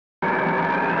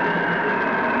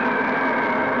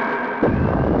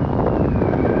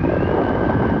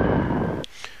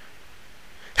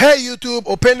Hey YouTube,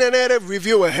 opinionated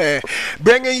reviewer here,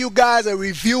 bringing you guys a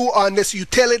review on this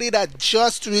utility that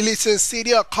just released in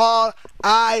Cydia called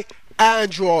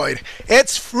iAndroid.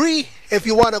 It's free if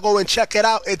you want to go and check it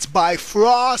out. It's by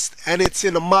Frost and it's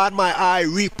in the Mod My Eye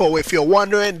repo. If you're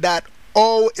wondering, that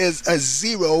O is a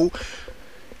 0,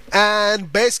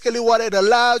 and basically what it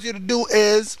allows you to do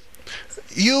is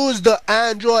use the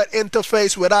Android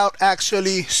interface without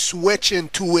actually switching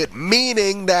to it,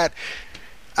 meaning that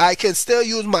I can still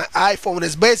use my iPhone.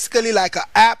 It's basically like an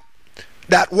app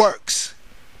that works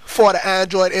for the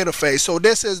Android interface. So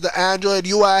this is the Android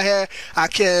UI here. I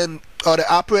can, or the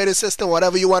operating system,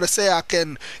 whatever you want to say, I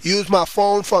can use my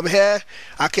phone from here.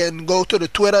 I can go to the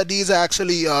Twitter. These are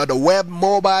actually the web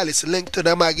mobile. It's linked to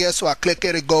them, I guess. So I click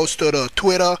it, it goes to the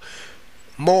Twitter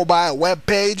mobile web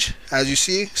page, as you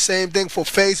see. Same thing for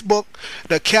Facebook.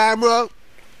 The camera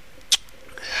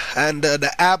and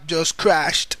the app just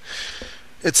crashed.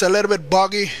 It's a little bit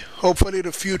buggy. Hopefully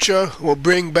the future will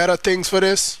bring better things for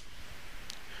this.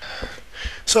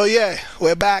 So yeah,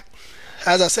 we're back.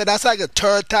 As I said, that's like the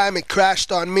third time it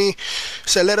crashed on me.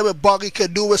 It's a little bit buggy.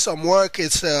 Could do with some work.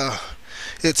 It's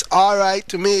alright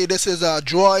to me. This is a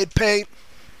Droid paint,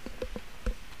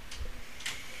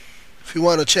 if you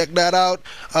want to check that out.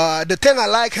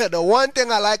 The one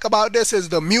thing I like about this is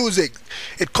the music.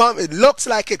 It looks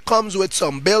like it comes with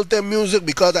some built-in music,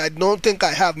 because I don't think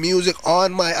I have music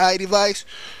on my iDevice.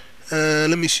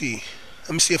 Let me see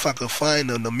if I can find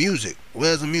the music.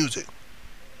 Where's the music?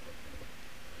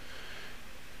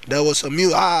 There was some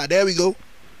music. There we go.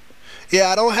 Yeah,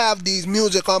 I don't have these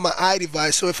music on my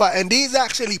iDevice, so and these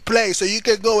actually play, so you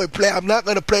can go and play. I'm not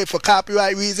going to play for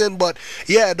copyright reason, but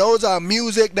yeah, those are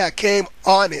music that came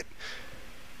on it.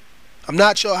 I'm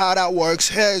not sure how that works.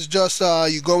 Here is just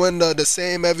you go in the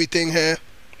same everything here.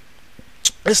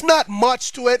 It's not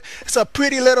much to it. It's a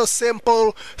pretty little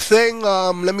simple thing.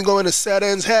 Let me go into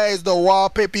settings. Here is the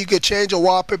wallpaper. You could change the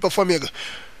wallpaper from your,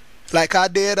 like I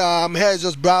did. Here is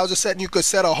just browser setting. You could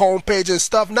set a home page and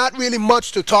stuff. Not really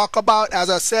much to talk about. As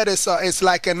I said, it's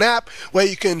like an app where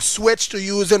you can switch to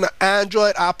using the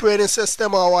Android operating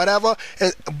system or whatever,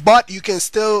 but you can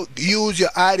still use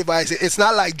your iDevice. It's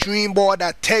not like Dreamboard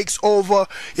that takes over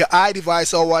your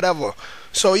iDevice or whatever.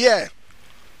 So yeah,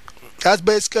 that's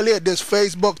basically it. This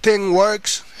Facebook thing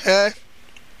works.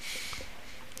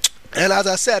 And as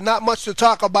I said, not much to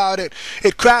talk about it.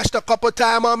 It crashed a couple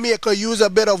times on me. It could use a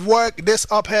bit of work. This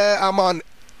up here, I'm on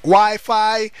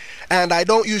Wi-Fi, and I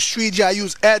don't use 3G. I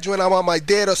use Edge when I'm on my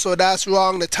data, so that's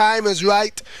wrong. The time is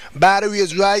right. Battery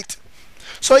is right.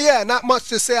 So yeah, not much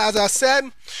to say. As I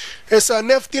said, it's a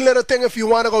nifty little thing if you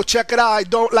want to go check it out. I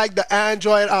don't like the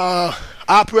Android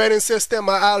operating system.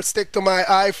 I'll stick to my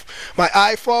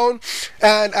iPhone,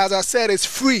 and as I said, it's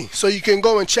free, so you can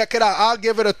go and check it out. I'll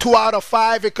give it a 2 out of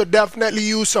 5. It could definitely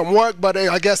use some work, but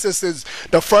I guess this is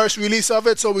the first release of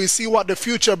it, so we'll see what the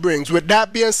future brings. With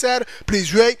that being said,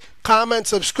 please rate, comment,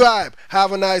 subscribe.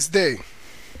 Have a nice day.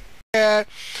 And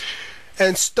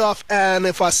stuff, and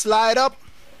if I slide up,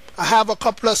 I have a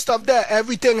couple of stuff there.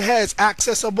 Everything here is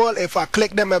accessible if I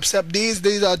click them, except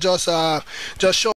these are just show